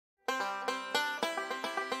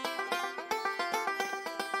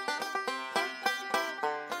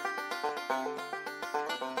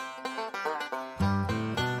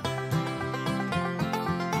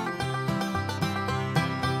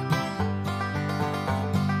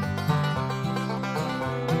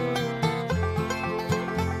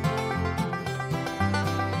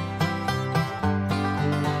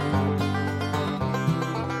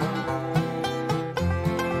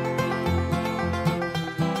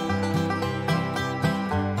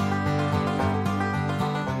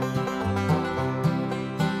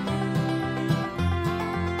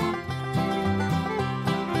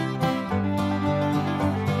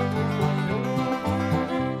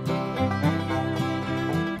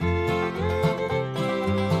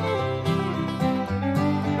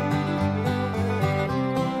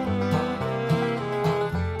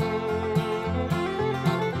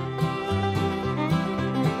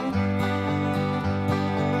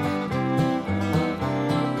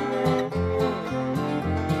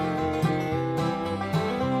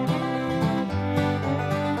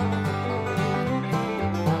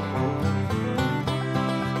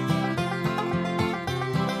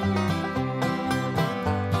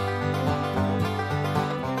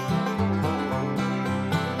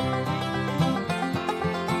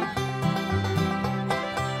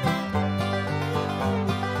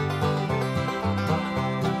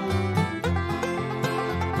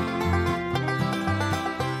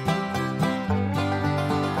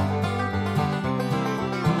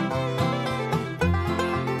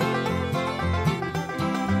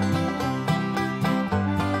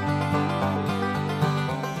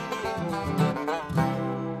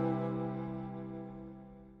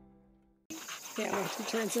Okay, when she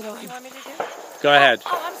turns it on. You want me to do? Go ahead.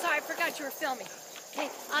 Oh, I'm sorry, I forgot you were filming. Okay,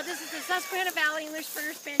 this is the Susquehanna Valley English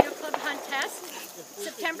Springer Spaniel Club Hunt Test,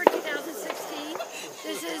 September 2016.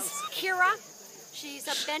 This is Kira. She's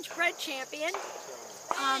a bench bred champion.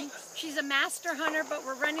 She's a master hunter, but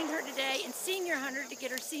we're running her today in senior hunter to get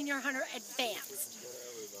her senior hunter advanced.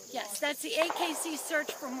 Yes, that's the AKC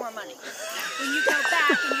search for more money. When you go back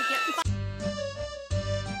and you get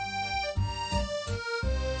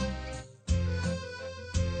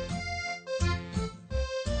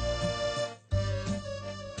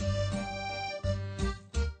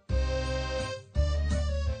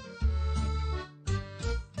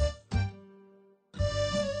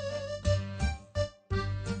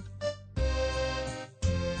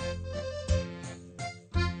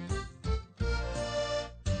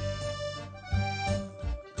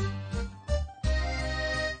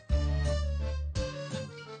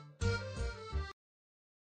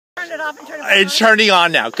turn it off and turn it back It's on. turning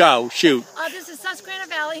on now. Go, shoot. This is Susquehanna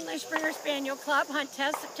Valley English Springer Spaniel Club Hunt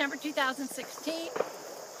Test, September 2016.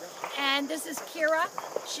 And this is Kira.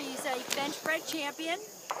 She's a bench bred champion.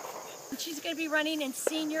 And she's going to be running in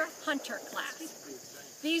senior hunter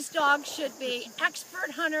class. These dogs should be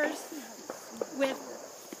expert hunters with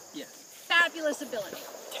fabulous ability.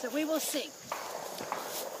 So we will see.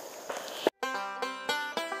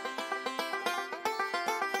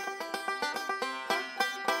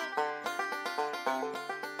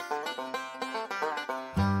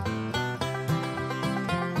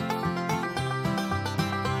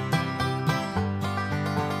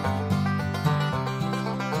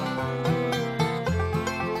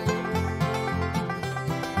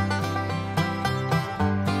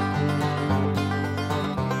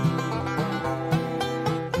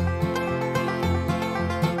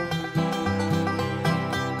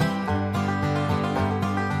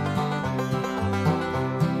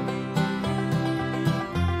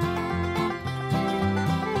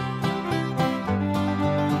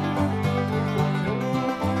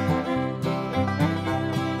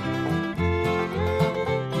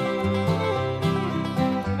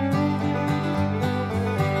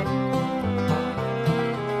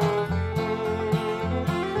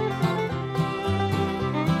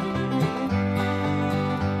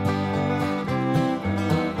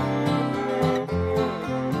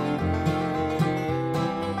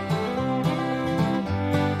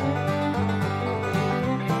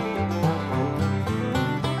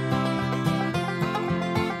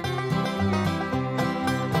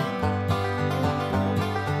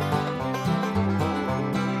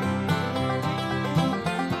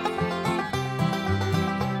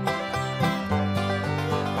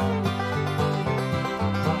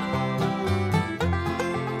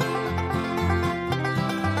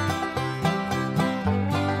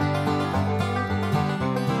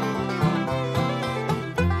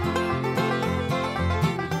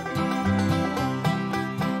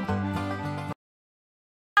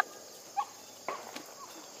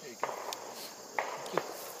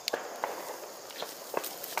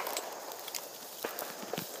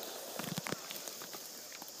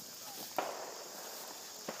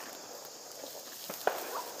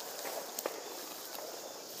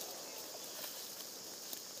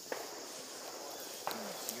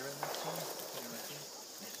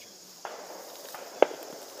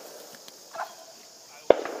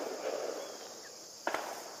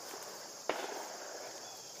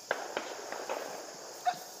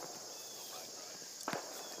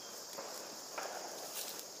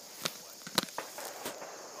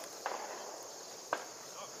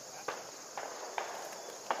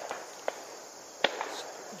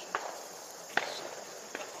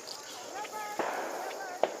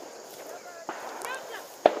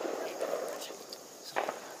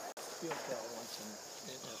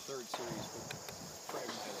 In a third series with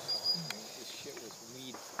fragmented. This shit was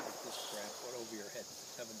weed like this crap right over your head,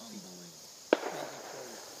 7 feet.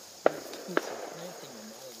 Piece of planting in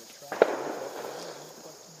all of the trash.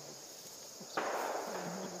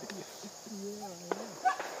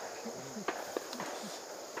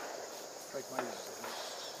 Like my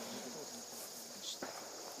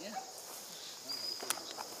yeah.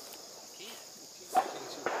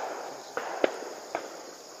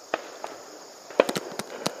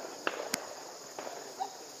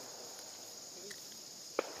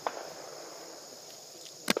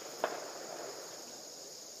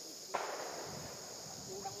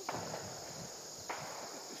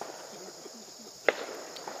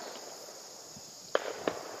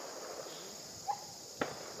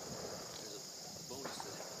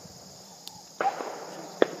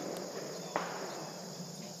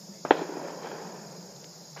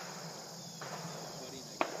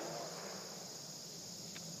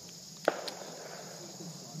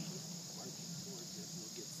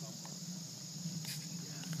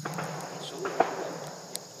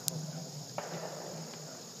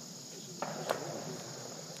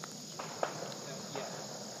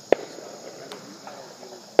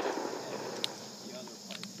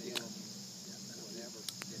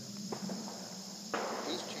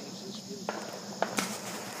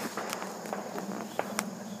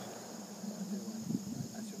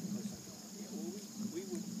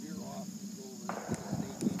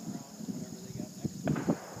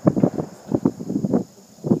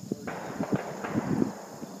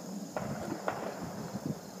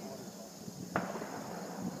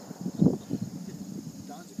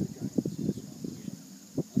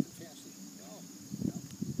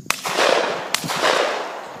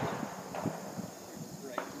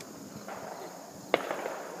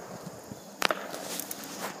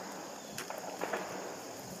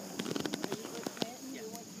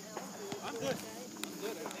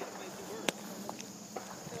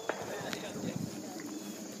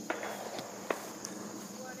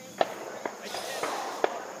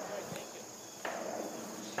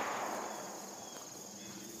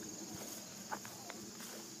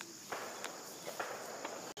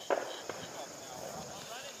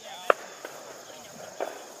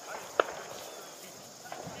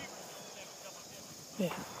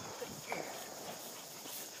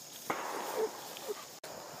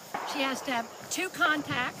 She has to have 2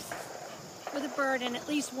 contacts with a bird and at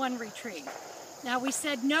least 1 retrieve. Now we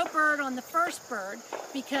said no bird on the first bird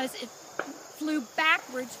because it flew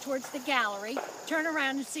backwards towards the gallery. Turn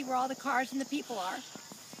around and see where all the cars and the people are.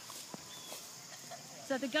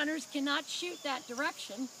 So the gunners cannot shoot that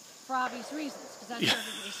direction for obvious reasons, because that's where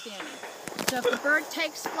everybody's standing. So if the bird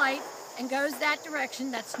takes flight and goes that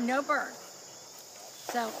direction, that's no bird.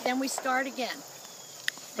 So then we start again.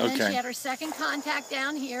 And then she had her second contact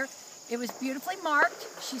down here. It was beautifully marked.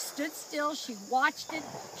 She stood still, she watched it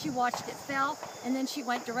fell, and then she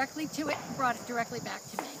went directly to it and brought it directly back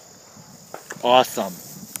to me. Awesome.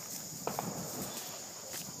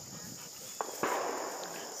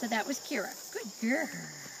 So that was Kira. Good girl.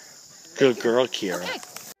 Good girl, Kira. Okay.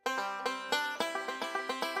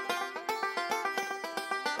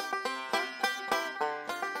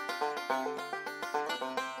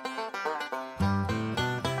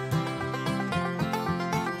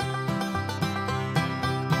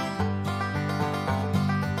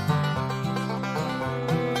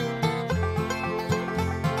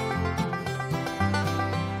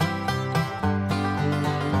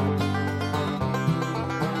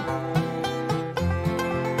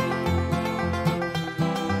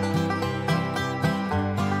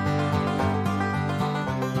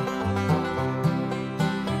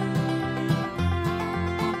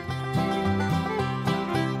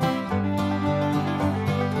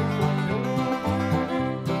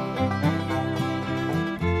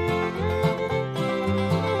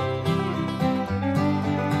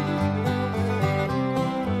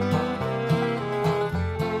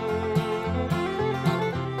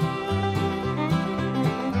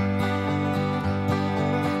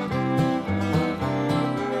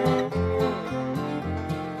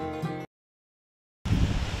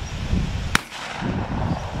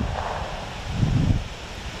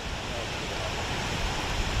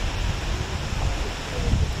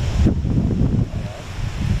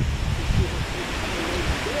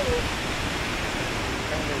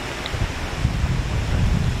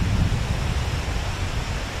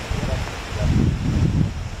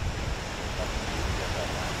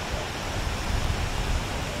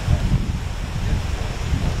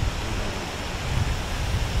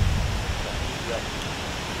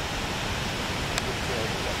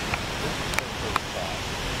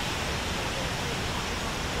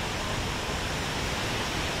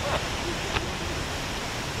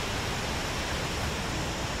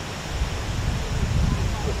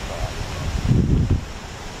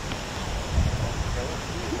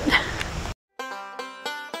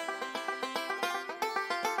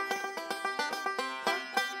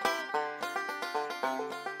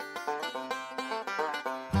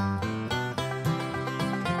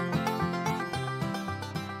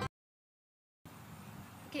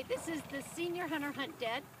 Okay, this is the senior hunter hunt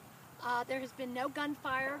dead. There has been no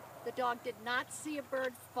gunfire. The dog did not see a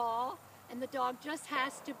bird fall, and the dog just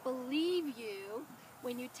has to believe you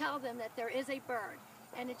when you tell them that there is a bird.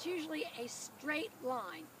 And it's usually a straight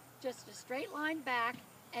line, just a straight line back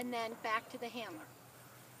and then back to the handler.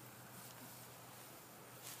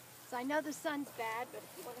 So I know the sun's bad, but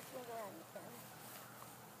if you want to swing around, you can.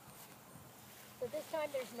 So this time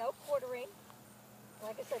there's no quartering.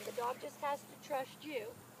 Like I said, the dog just has to trust you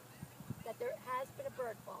that there has been a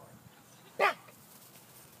bird falling. Back!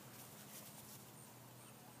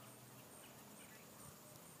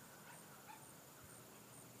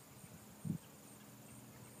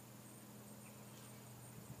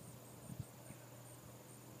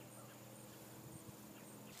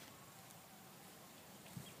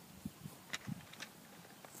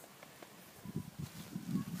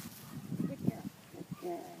 Good girl. Good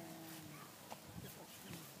girl.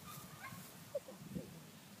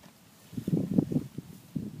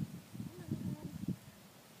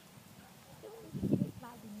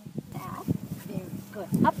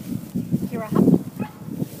 Good. Up. You're up.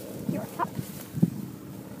 You're up.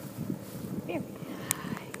 Very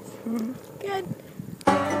nice. Good.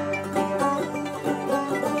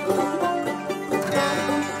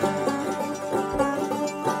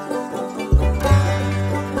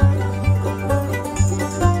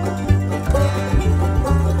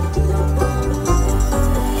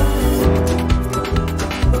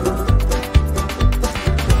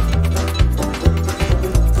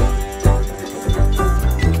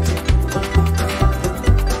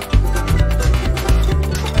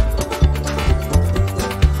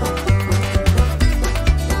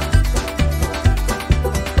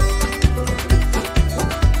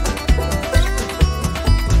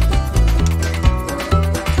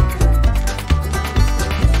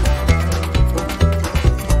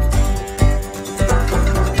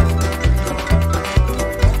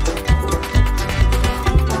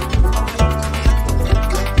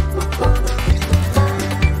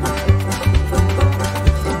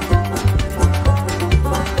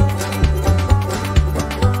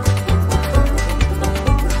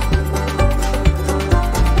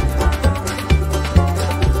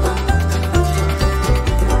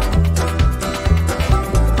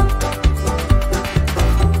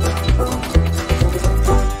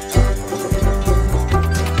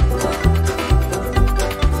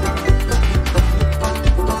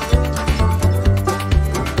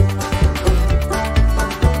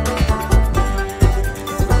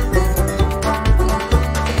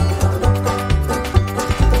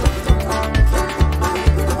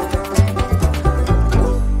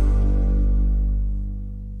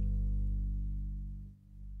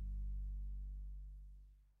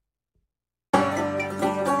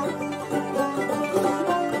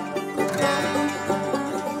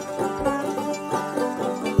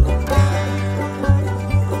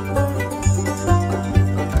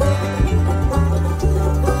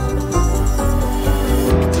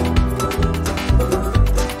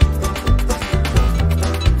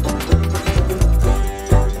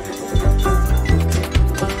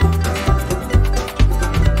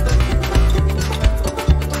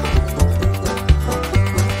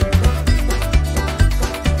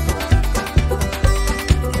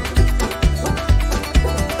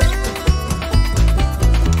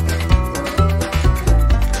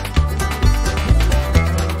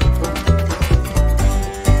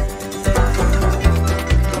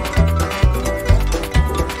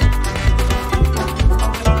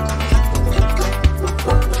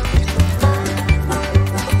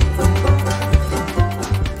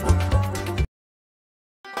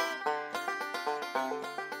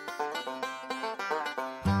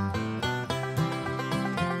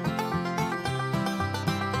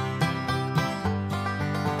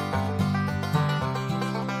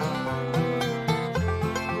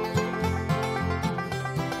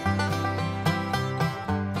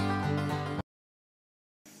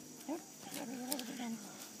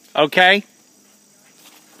 Okay?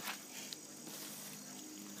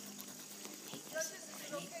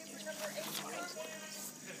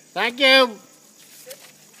 Thank you. There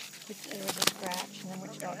was a scratch, and then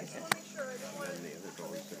which dog is it?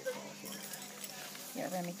 Yeah,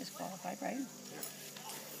 Remy disqualified, right?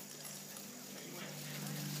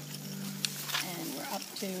 And we're up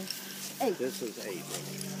to 8. This is 8.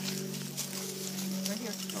 Right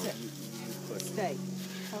here. Sit. Stay.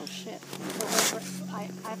 Oh, shit. So I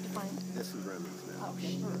have to find... This is Remy's now. Oh,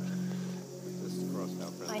 shit. This is crossed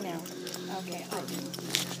out. I know. Okay, I do.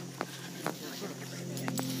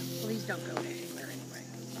 Please don't go anywhere anyway.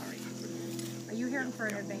 Sorry. Are you hearing for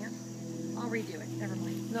an advance? I'll redo it. Never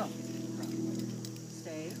mind. No.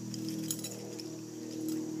 Stay.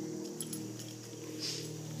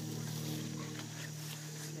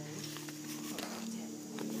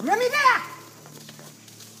 Remy back!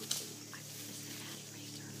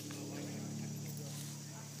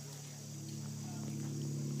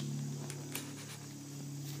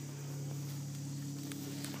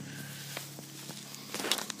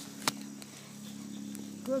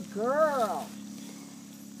 Good girl.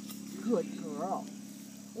 Good girl.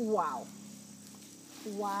 Wow.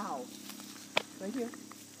 Wow. Right here.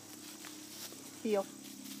 Heel.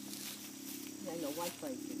 Yeah, your white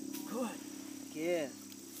right here. Good. Good.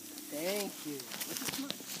 Thank you.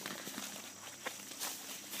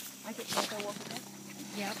 I can walk again?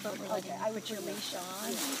 Yeah, but we're letting you put your leash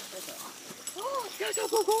on.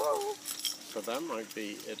 So that might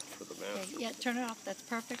be it for the master. Okay, yeah, turn it off. That's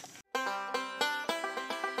perfect.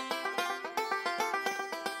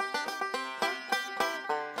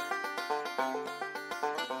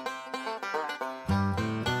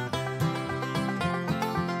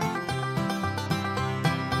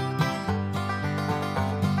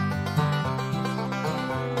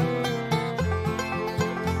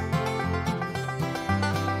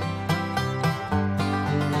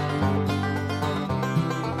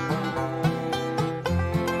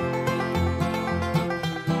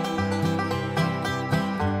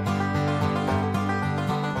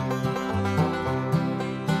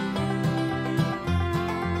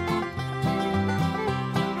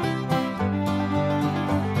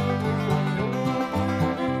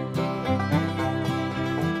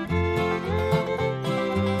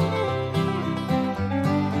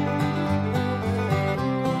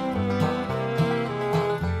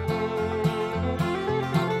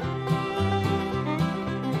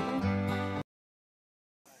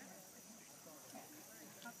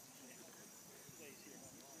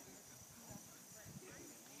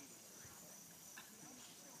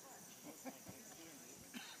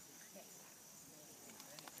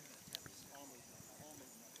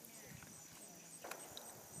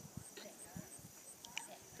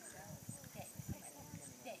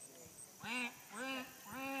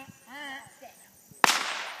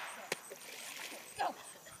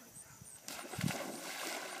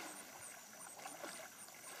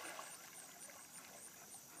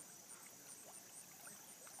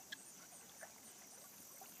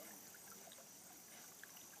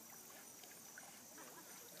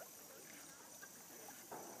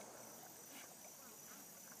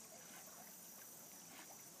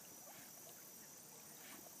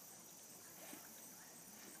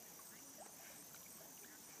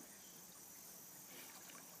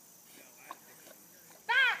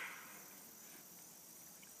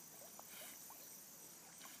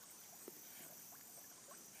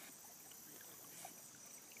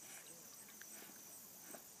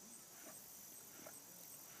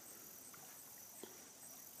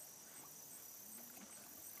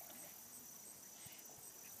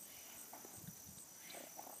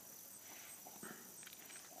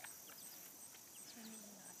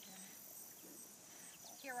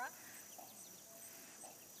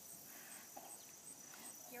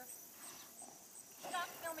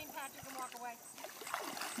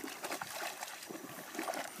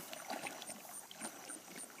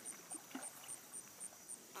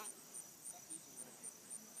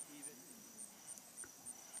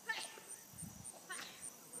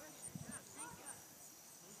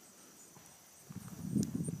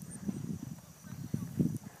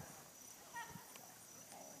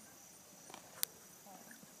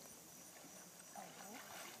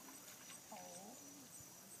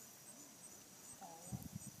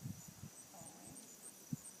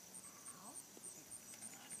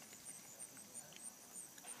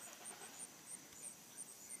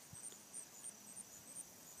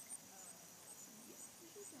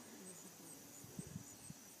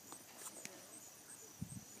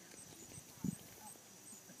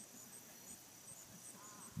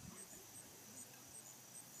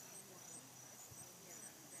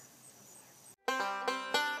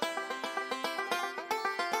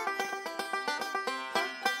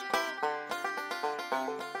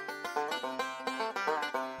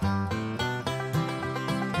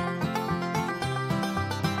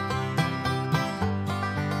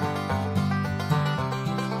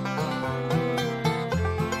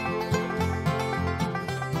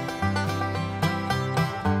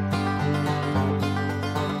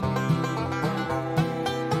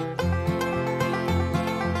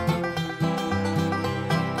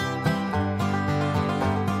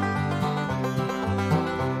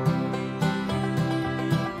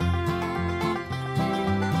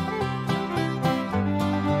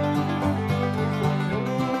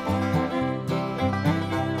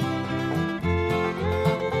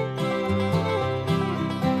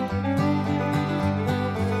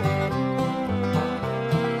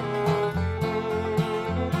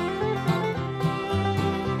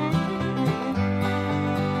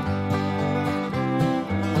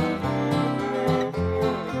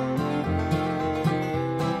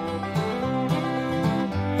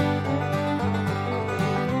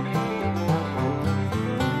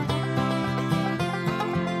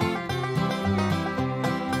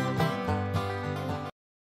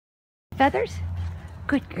 feathers?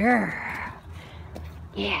 Good girl.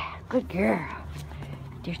 Yeah, good girl.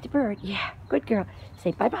 There's the bird. Yeah, good girl.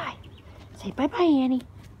 Say bye-bye. Say bye-bye, Annie.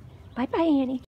 Bye-bye, Annie.